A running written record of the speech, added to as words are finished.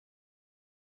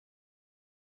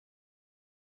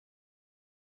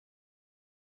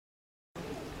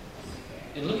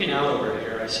In looking out over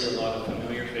here, I see a lot of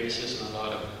familiar faces and a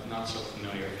lot of not so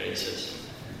familiar faces.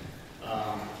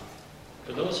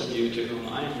 For those of you to whom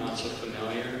I am not so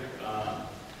familiar,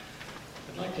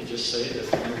 I'd like to just say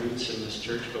that my roots in this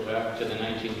church go back to the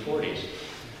 1940s.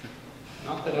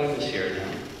 Not that I was here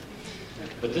then,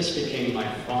 but this became my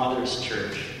father's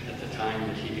church at the time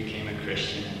that he became a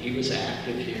Christian. And he was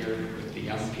active here with the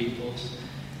young peoples.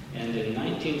 And in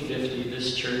 1950,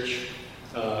 this church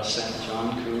sent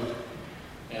John Coop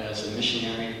as a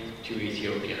missionary to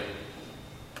Ethiopia.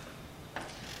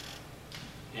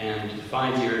 And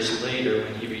 5 years later,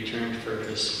 when he returned for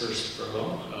his first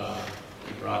furlough,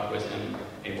 he brought with him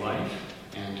a wife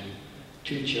and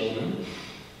 2 children.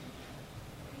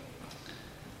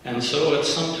 And so at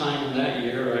some time in that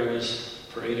year, I was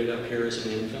paraded up here as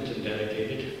an infant and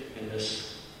dedicated in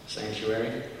this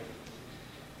sanctuary.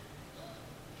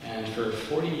 And for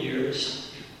 40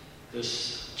 years,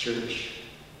 this church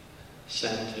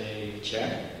sent a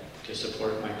check to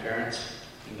support my parents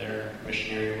in their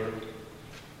missionary work.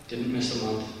 Didn't miss a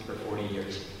month for 40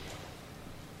 years.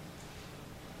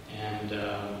 And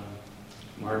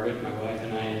Margaret, my wife,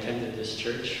 and I attended this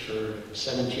church for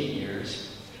 17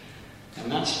 years. And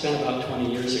that's been about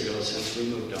 20 years ago since we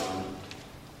moved on.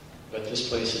 But this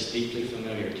place is deeply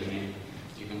familiar to me,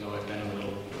 even though I've been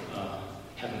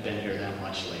haven't been here that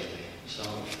much lately. So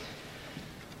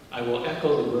I will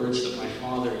echo the words that my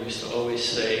father used to always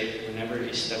say whenever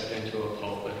he stepped into a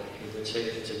pulpit. He would say,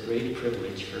 "It's a great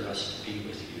privilege for us to be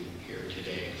with you here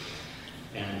today."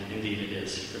 And indeed it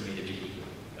is for me to be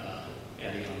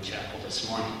at Elam Chapel this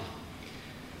morning.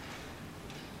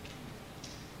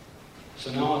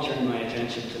 So now I'll turn my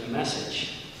attention to the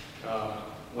message,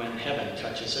 When Heaven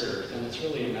Touches Earth. And it's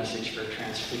really a message for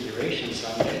Transfiguration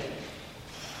Sunday,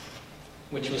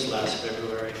 which was last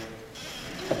February.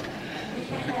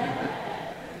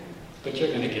 But you're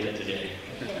going to get it today.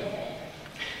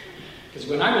 Because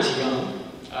when I was young,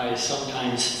 I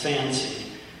sometimes fancied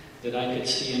that I could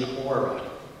see an aura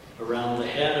around the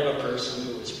head of a person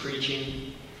who was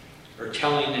preaching or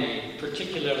telling a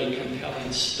particularly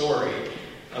compelling story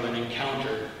of an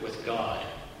encounter with God.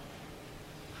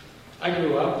 I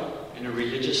grew up in a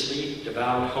religiously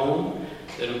devout home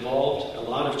that involved a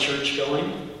lot of church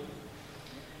going.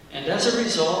 And as a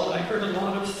result, I heard a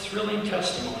lot of thrilling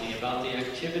testimony about the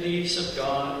activities of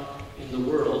God in the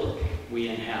world we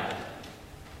inhabit.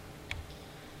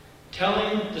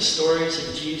 Telling the stories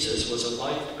of Jesus was a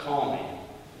life calming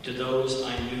to those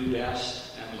I knew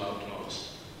best and loved most.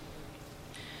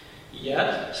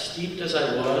 Yet, steeped as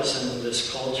I was in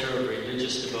this culture of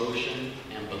religious devotion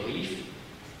and belief,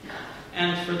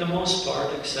 and for the most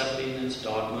part accepting its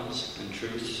dogmas and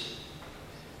truths,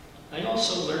 I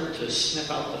also learned to sniff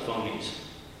out the phonies,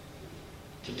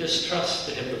 to distrust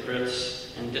the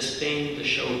hypocrites and disdain the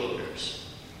showboaters,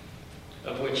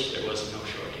 of which there was no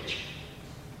shortage.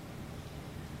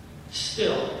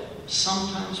 Still,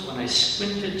 sometimes when I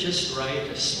squinted just right,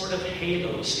 a sort of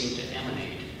halo seemed to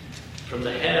emanate from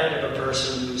the head of a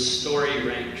person whose story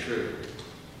rang true,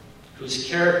 whose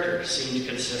character seemed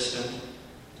consistent,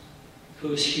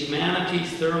 whose humanity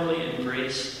thoroughly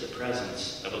embraced the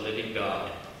presence of a living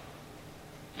God.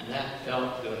 And that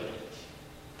felt good.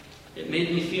 It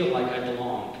made me feel like I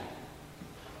belonged.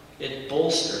 It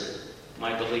bolstered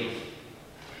my belief.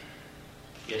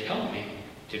 It helped me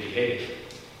to behave.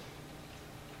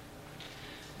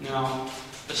 Now,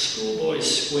 a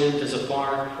schoolboy's squint is a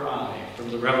far cry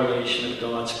from the revelation of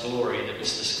God's glory that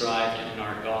was described in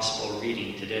our gospel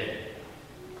reading today.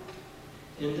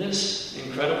 In this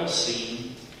incredible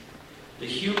scene, the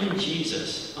human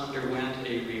Jesus underwent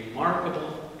a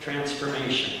remarkable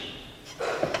transformation.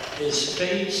 His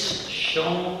face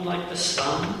shone like the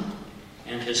sun,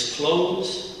 and his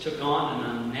clothes took on an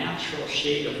unnatural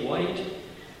shade of white,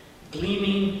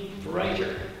 gleaming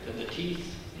brighter than the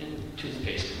teeth in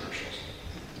toothpaste commercials.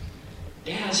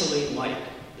 Dazzling white,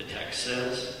 the text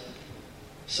says,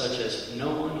 such as no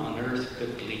one on earth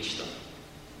could bleach them.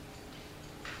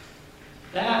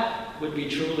 That would be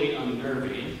truly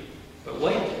unnerving, but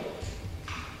wait,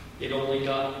 it only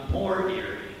got more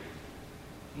eerie,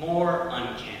 more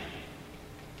uncanny,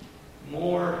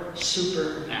 more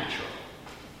supernatural.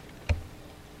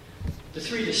 The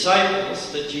 3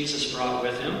 disciples that Jesus brought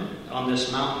with him on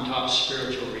this mountaintop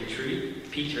spiritual retreat,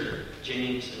 Peter,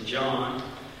 James, and John,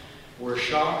 were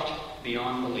shocked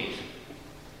beyond belief.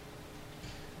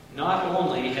 Not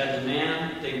only had the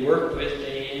man they worked with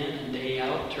day in and day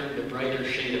out turned a brighter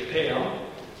shade of pale,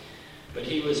 but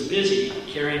he was busy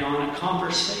carrying on a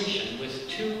conversation with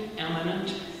 2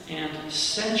 eminent and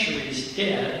centuries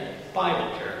dead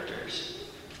Bible characters,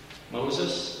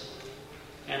 Moses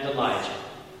and Elijah.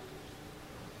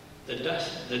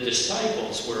 The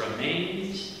disciples were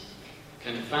amazed,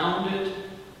 confounded,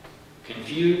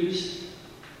 confused,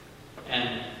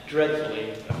 and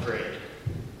dreadfully afraid.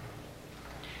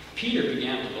 Peter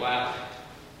began to laugh.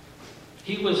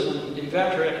 He was an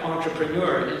inveterate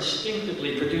entrepreneur,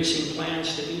 instinctively producing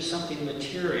plans to do something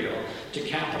material to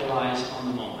capitalize on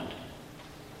the moment.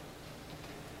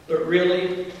 But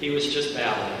really, he was just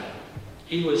babbling.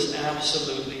 He was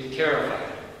absolutely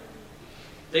terrified.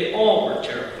 They all were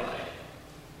terrified,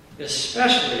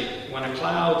 especially when a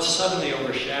cloud suddenly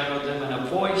overshadowed them and a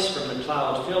voice from the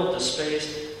cloud filled the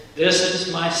space. "This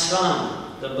is my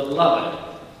Son, the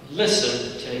Beloved.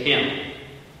 Listen to him."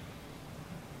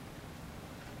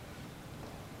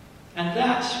 And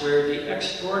that's where the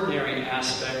extraordinary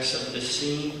aspects of the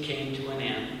scene came to an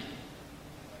end,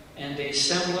 and a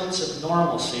semblance of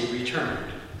normalcy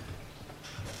returned.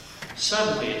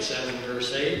 Suddenly, it says in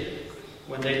verse 8,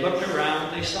 when they looked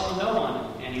around, they saw no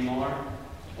one anymore,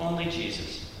 only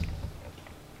Jesus.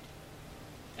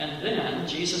 And then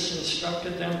Jesus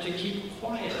instructed them to keep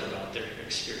quiet about their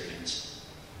experience.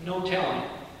 No telling.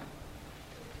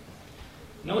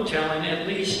 No telling, at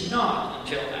least not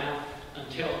until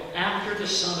after the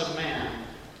Son of Man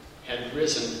had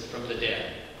risen from the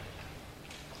dead.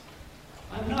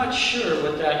 I'm not sure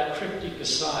what that cryptic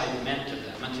aside meant to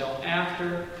them until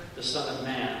after the Son of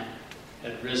Man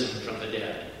had risen from the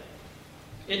dead.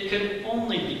 It could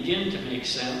only begin to make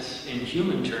sense in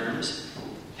human terms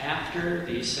after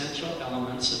the essential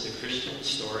elements of the Christian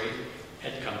story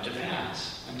had come to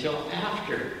pass, until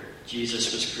after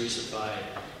Jesus was crucified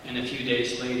and a few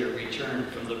days later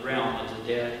returned from the realm of the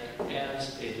dead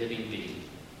as a living being.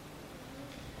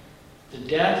 The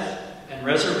death and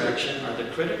resurrection are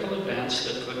the critical events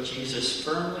that put Jesus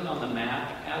firmly on the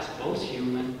map as both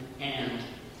human and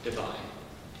divine.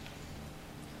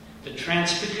 The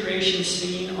transfiguration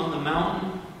scene on the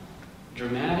mountain,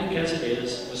 dramatic as it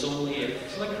is, was only a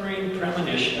flickering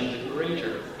premonition of the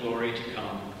greater glory to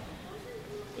come.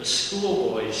 The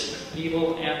schoolboy's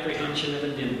feeble apprehension of a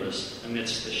nimbus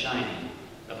amidst the shining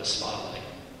of a spotlight.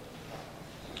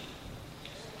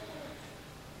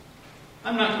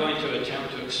 I'm not going to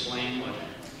attempt to explain what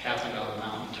happened on the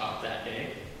mountaintop that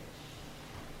day.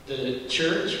 The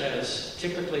church has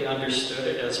typically understood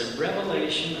it as a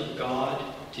revelation of God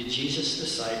to Jesus'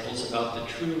 disciples about the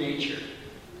true nature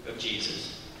of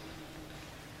Jesus.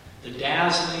 The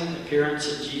dazzling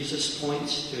appearance of Jesus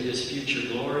points to his future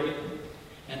glory,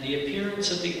 and the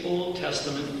appearance of the Old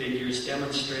Testament figures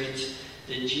demonstrates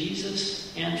that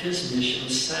Jesus and his mission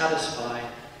satisfy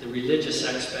the religious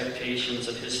expectations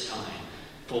of his time,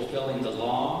 fulfilling the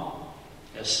law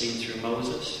as seen through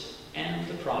Moses and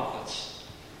the prophets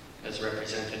as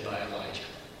represented by Elijah.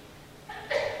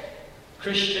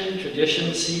 Christian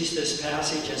tradition sees this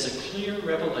passage as a clear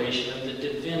revelation of the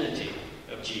divinity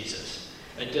of Jesus,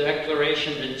 a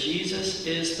declaration that Jesus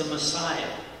is the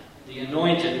Messiah, the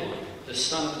Anointed One, the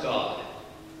Son of God.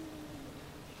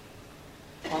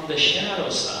 On the shadow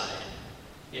side,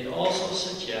 it also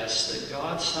suggests that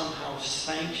God somehow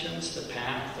sanctions the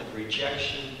path of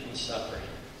rejection and suffering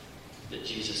that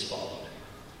Jesus followed.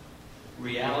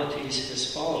 Realities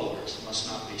his followers must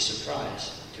not be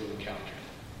surprised to encounter.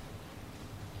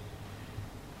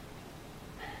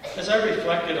 As I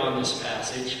reflected on this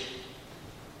passage,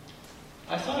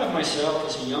 I thought of myself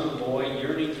as a young boy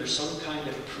yearning for some kind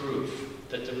of proof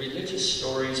that the religious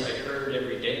stories I heard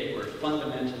every day were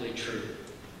fundamentally true,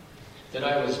 that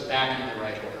I was backing the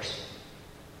right horse.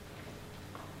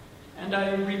 And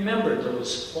I remembered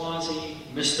those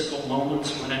quasi-mystical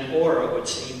moments when an aura would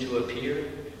seem to appear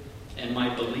and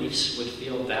my beliefs would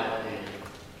feel validated.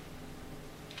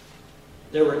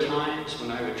 There were times when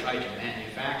I would try to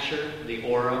manufacture the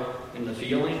aura and the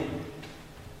feeling,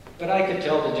 but I could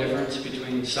tell the difference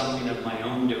between something of my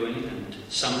own doing and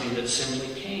something that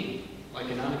simply came like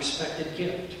an unexpected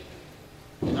gift,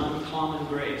 an uncommon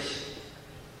grace,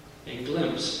 a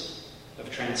glimpse of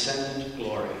transcendent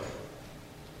glory.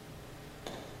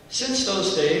 Since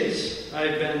those days,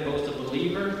 I've been both a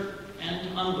believer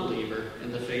and unbeliever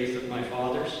in the faith of my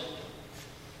fathers.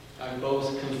 I've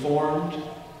both conformed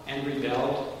and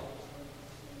rebelled.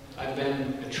 I've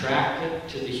been attracted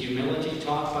to the humility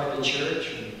taught by the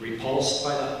church and repulsed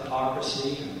by the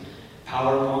hypocrisy and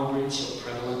power-mongering so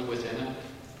prevalent within it.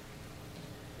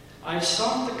 I've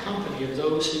sought the company of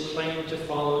those who claim to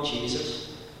follow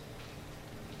Jesus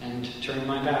and turned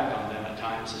my back on them at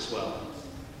times as well.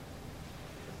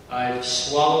 I've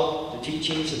swallowed the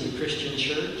teachings of the Christian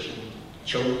church and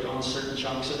choked on certain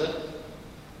chunks of it.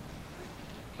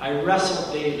 I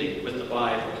wrestle daily with the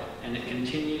Bible, and it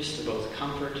continues to both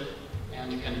comfort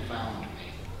and confound me.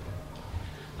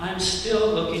 I'm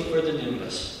still looking for the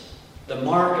nimbus, the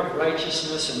mark of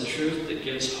righteousness and truth that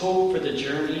gives hope for the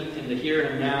journey in the here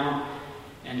and now,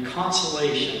 and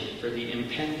consolation for the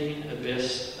impending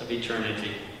abyss of eternity.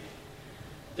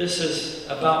 This is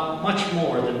about much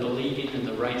more than believing in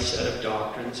the right set of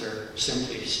doctrines or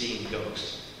simply seeing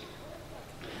ghosts.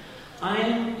 I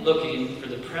am looking for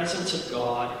the presence of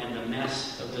God in the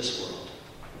mess of this world.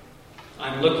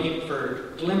 I'm looking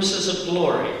for glimpses of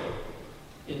glory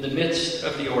in the midst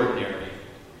of the ordinary.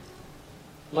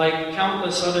 Like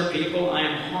countless other people, I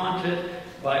am haunted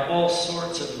by all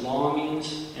sorts of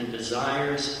longings and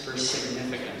desires for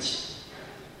significance.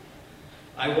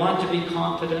 I want to be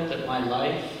confident that my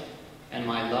life and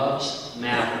my loves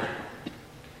matter,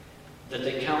 that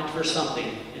they count for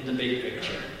something in the big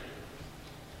picture.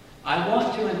 I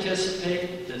want to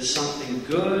anticipate that something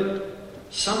good,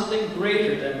 something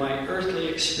greater than my earthly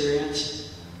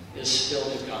experience is still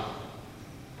to come.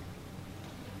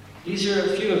 These are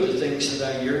a few of the things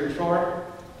that I yearn for.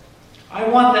 I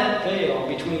want that veil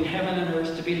between heaven and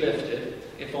earth to be lifted,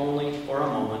 if only for a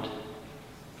moment.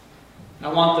 I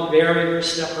want the barrier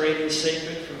separating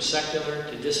sacred from secular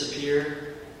to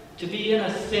disappear, to be in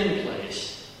a thin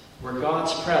place where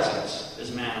God's presence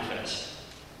is manifest.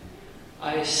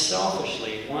 I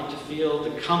selfishly want to feel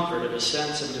the comfort of a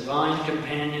sense of divine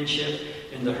companionship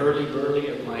in the hurly-burly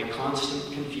of my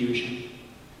constant confusion.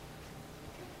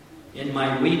 In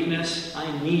my weakness,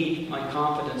 I need my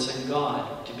confidence in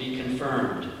God to be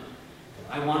confirmed.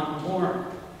 I want more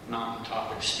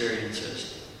mountaintop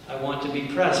experiences. I want to be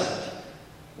present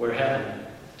where heaven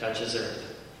touches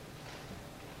earth.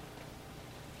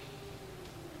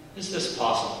 Is this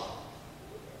possible?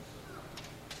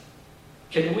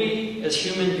 Can we, as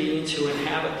human beings who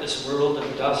inhabit this world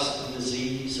of dust and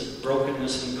disease, of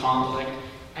brokenness and conflict,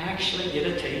 actually get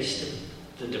a taste of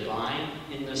the divine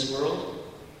in this world?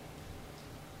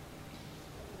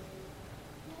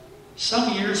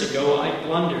 Some years ago, I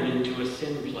blundered into a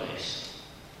thin place,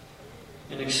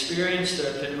 an experience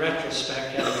that, in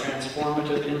retrospect, had a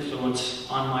transformative influence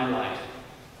on my life.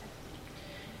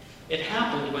 It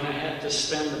happened when I had to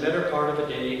spend the better part of a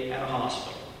day at a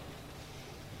hospital.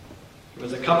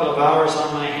 With a couple of hours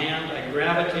on my hand, I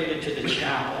gravitated to the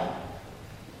chapel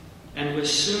and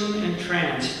was soon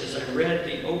entranced as I read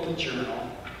the open journal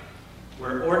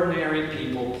where ordinary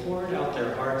people poured out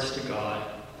their hearts to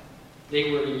God.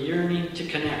 They were yearning to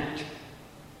connect.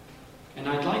 And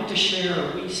I'd like to share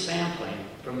a wee sampling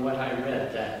from what I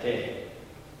read that day.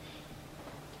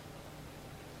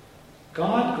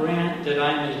 God grant that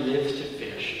I may live to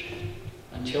fish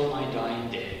until my dying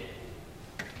day.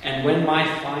 And when my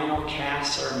final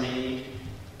casts are made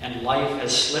and life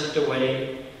has slipped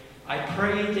away, I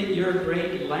pray that your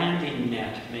great landing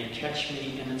net may catch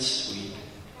me in its sweep,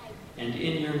 and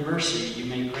in your mercy you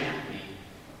may grant me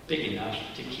big enough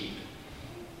to keep.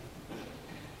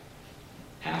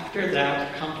 After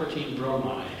that comforting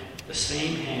bromide, the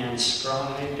same hand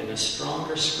scribed in a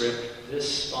stronger script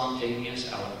this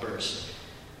spontaneous outburst.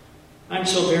 I'm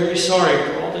so very sorry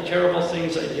for all the terrible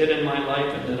things I did in my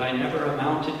life and that I never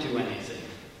amounted to anything.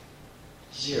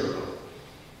 0.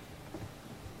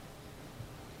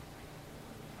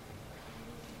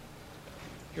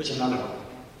 Here's another one.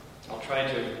 I'll try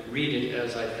to read it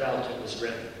as I felt it was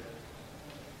written.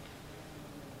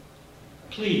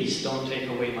 Please don't take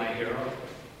away my hero.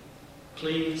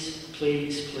 Please,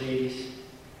 please, please.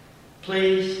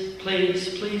 Please,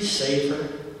 please, please save her.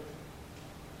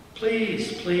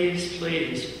 Please, please,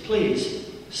 please, please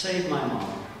save my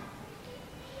mom.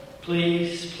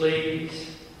 Please,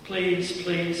 please, please,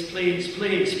 please, please,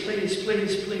 please, please,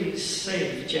 please, please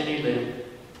save Jenny Lynn.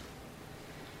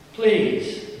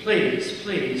 Please, please,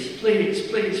 please, please,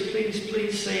 please, please,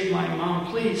 please save my mom.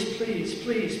 Please, please,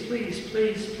 please, please,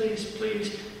 please, please,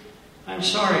 please. I'm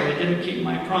sorry I didn't keep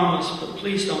my promise, but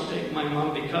please don't take my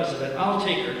mom because of it. I'll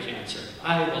take her cancer.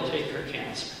 I will take her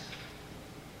cancer.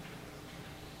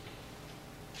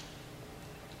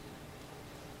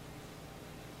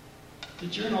 The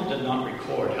journal did not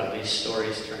record how these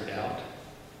stories turned out,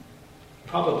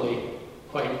 probably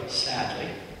quite sadly.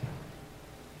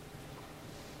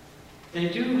 They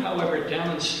do, however,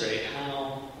 demonstrate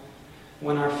how,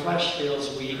 when our flesh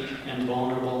feels weak and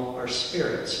vulnerable, our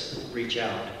spirits reach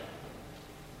out.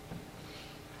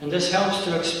 And this helps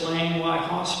to explain why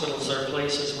hospitals are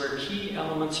places where key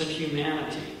elements of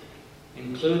humanity,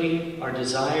 including our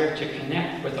desire to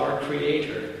connect with our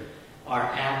Creator, are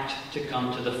apt to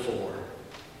come to the fore.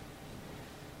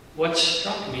 What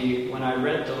struck me when I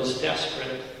read those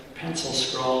desperate pencil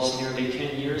scrawls nearly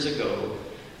 10 years ago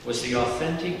was the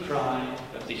authentic cry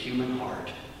of the human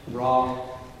heart, raw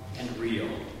and real.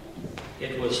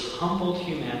 It was humbled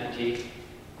humanity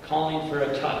calling for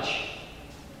a touch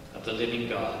of the living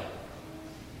God.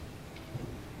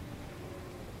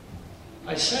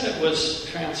 I said it was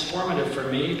transformative for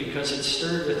me because it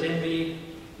stirred within me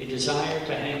a desire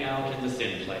to hang out in the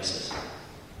thin places.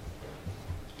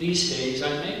 These days, I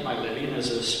make my living as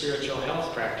a spiritual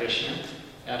health practitioner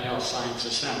at Health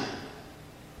Sciences Center.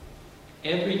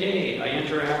 Every day, I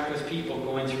interact with people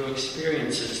going through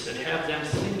experiences that have them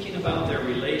thinking about their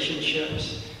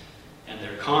relationships and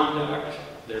their conduct,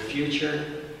 their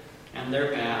future, and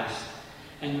their past.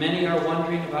 And many are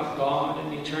wondering about God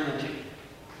and eternity,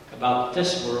 about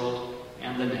this world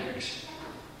and the next.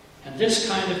 And this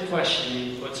kind of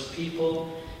questioning puts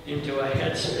people into a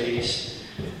headspace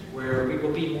where we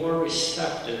will be more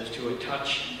receptive to a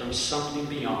touch from something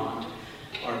beyond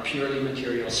our purely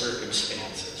material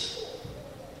circumstances.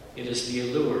 It is the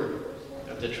allure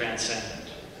of the transcendent.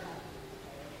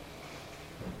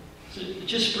 So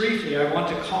just briefly, I want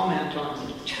to comment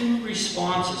on two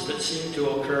responses that seem to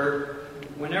occur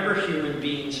whenever human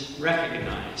beings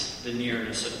recognize the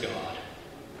nearness of God.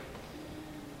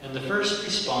 And the first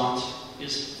response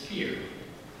is fear.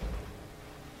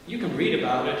 You can read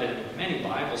about it in many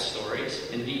Bible stories,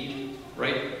 indeed,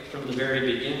 right from the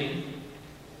very beginning,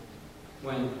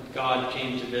 when God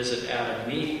came to visit Adam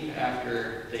and Eve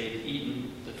after they'd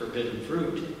eaten the forbidden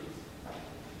fruit.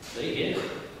 They hid.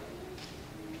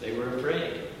 They were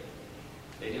afraid.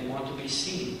 They didn't want to be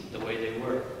seen the way they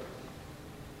were.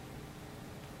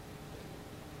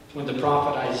 When the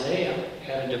prophet Isaiah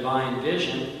had a divine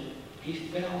vision, he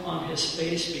fell on his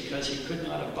face because he could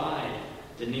not abide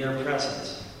the near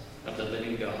presence of the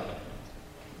living God.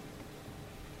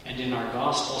 And in our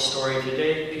gospel story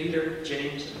today, Peter,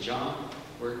 James, and John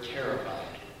were terrified.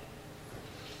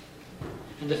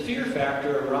 And the fear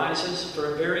factor arises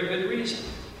for a very good reason.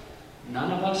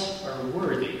 None of us are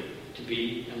worthy to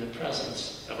be in the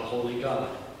presence of a holy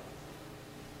God.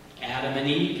 Adam and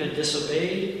Eve had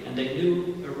disobeyed, and they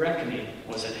knew a reckoning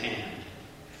was at hand.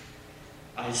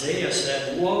 Isaiah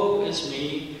said, "Woe is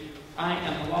me! I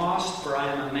am lost, for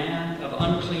I am a man of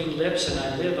unclean lips, and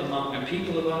I live among a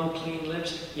people of unclean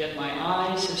lips, yet my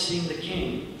eyes have seen the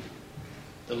King,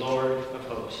 the Lord of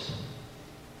hosts."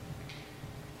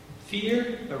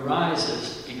 Fear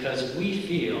arises because we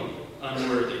feel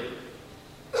unworthy.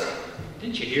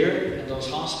 Didn't you hear it in those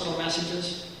hospital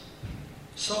messages?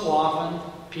 So often,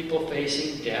 people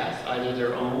facing death, either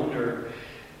their own or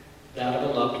that of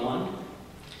a loved one,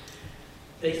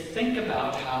 they think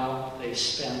about how they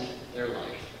spent their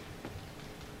life.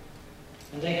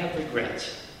 And they have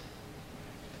regrets.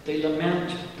 They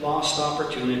lament lost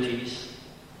opportunities.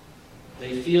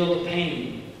 They feel the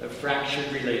pain of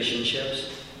fractured relationships.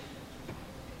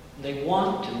 They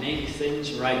want to make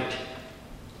things right.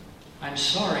 I'm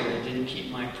sorry I didn't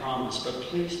keep my promise, but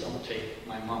please don't take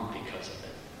my mom because of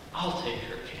it. I'll take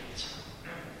her cancer.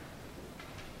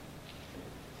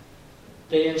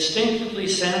 They instinctively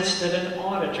sense that an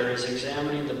auditor is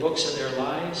examining the books of their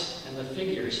lives and the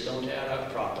figures don't add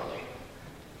up properly.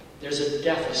 There's a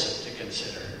deficit to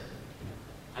consider.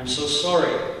 I'm so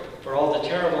sorry for all the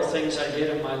terrible things I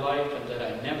did in my life and that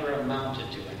I never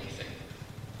amounted to anything.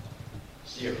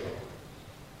 0.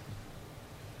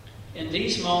 In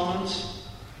these moments,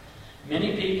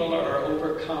 many people are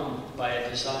overcome by a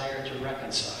desire to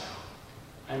reconcile.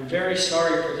 I'm very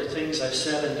sorry for the things I've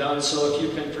said and done, so if you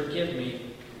can forgive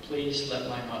me, please let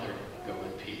my mother go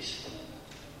in peace.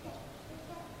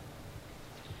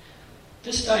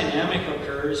 This dynamic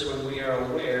occurs when we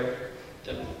are aware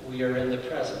that we are in the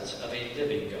presence of a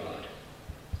living God.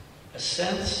 A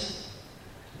sense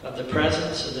of the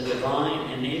presence of the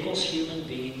divine enables human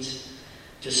beings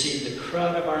to see the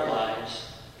crud of our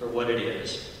lives for what it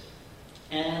is,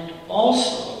 and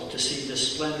also to see the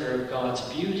splendor of God's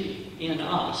beauty in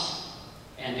us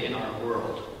and in our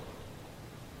world.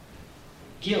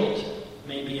 Guilt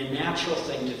may be a natural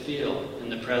thing to feel in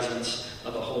the presence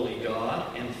of a holy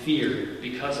God, and fear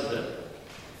because of it.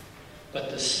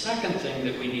 But the second thing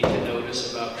that we need to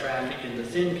notice about traffic in the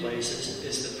thin places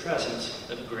is the presence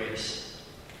of grace.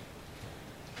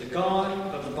 The God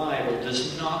of the Bible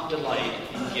does not delight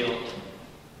in guilt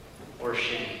or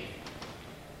shame.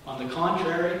 On the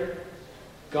contrary,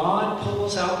 God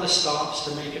pulls out the stops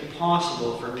to make it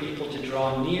possible for people to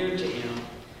draw near to Him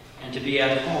and to be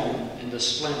at home in the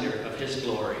splendor of His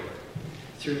glory.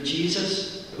 Through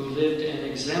Jesus, who lived an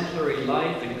exemplary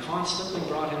life and constantly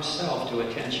brought Himself to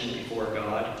attention before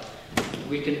God,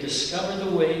 we can discover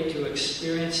the way to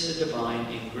experience the divine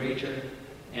in greater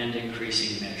and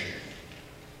increasing measure.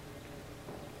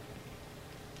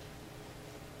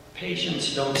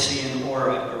 Patients don't see an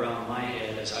aura around my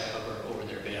head as I hover over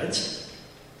their beds,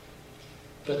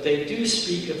 but they do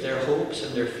speak of their hopes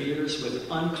and their fears with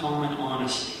uncommon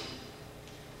honesty.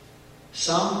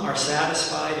 Some are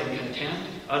satisfied and content,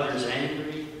 others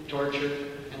angry,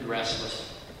 tortured, and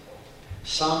restless.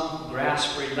 Some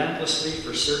grasp relentlessly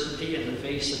for certainty in the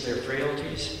face of their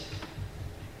frailties,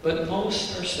 but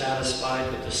most are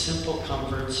satisfied with the simple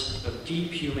comforts of deep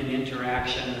human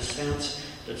interaction and the sense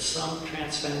that some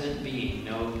transcendent being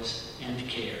knows and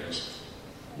cares.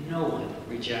 No one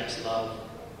rejects love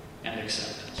and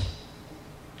acceptance.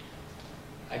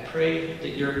 I pray that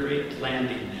your great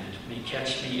landing net may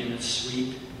catch me in its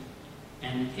sweep,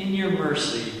 and in your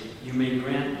mercy you may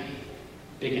grant me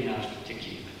big enough to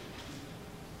keep.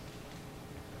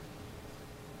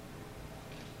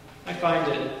 I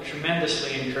find it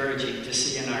tremendously encouraging to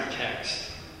see in our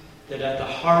text that at the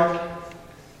heart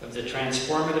of the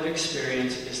transformative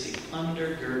experience is the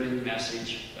undergirding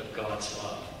message of God's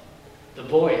love. The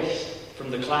voice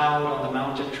from the cloud on the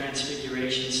Mount of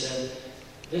Transfiguration said,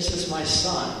 "This is my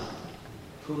Son,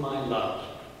 whom I love.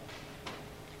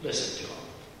 Listen to him."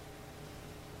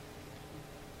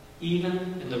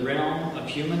 Even in the realm of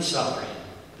human suffering,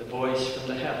 the voice from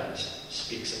the heavens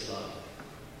speaks of love.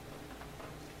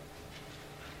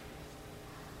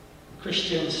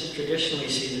 Christians traditionally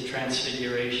see the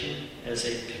Transfiguration as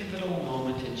a pivotal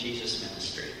moment in Jesus'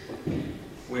 ministry,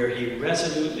 where he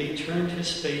resolutely turned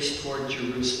his face toward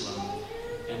Jerusalem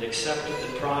and accepted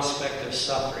the prospect of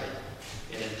suffering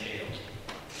it entailed.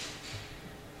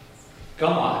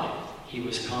 God, he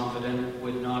was confident,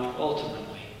 would not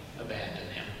ultimately abandon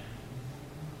him.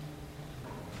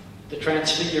 The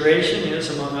Transfiguration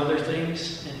is, among other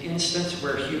things, an instance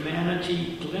where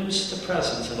humanity glimpsed the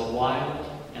presence of a wild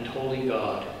and holy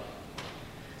God.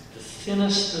 The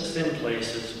thinnest of thin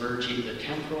places, merging the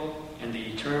temporal and the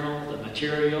eternal, the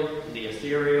material and the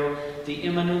ethereal, the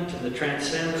immanent and the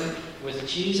transcendent, with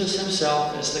Jesus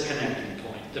himself as the connecting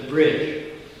point, the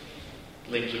bridge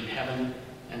linking heaven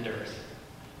and earth.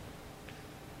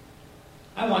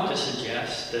 I want to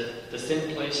suggest that the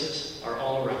thin places are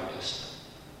all around us.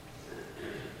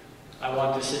 I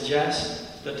want to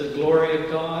suggest that the glory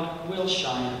of God will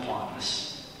shine upon us.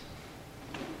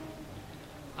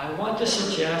 I want to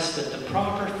suggest that the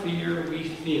proper fear we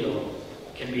feel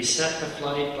can be set to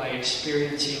flight by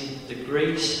experiencing the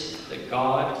grace that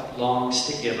God longs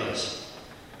to give us.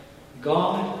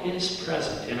 God is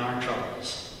present in our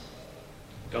troubles.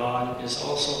 God is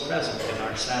also present in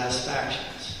our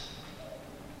satisfactions.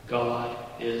 God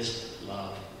is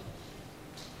love.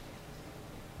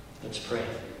 Let's pray.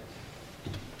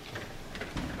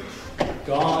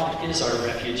 God is our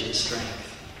refuge and strength,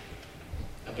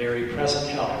 a very present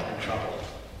help in trouble.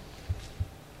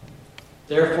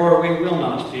 Therefore we will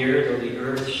not fear, though the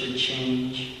earth should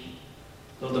change,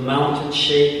 though the mountains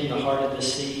shake in the heart of the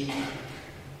sea,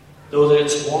 though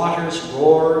its waters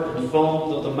roar and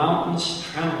foam, though the mountains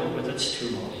tremble with its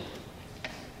tumult.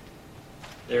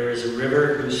 There is a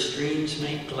river whose streams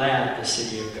make glad the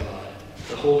city of God,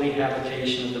 the holy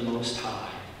habitation of the Most High.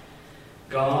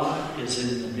 God is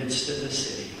in the midst of the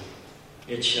city.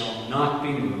 It shall not be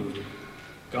moved.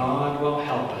 God will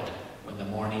help it when the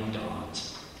morning dawns.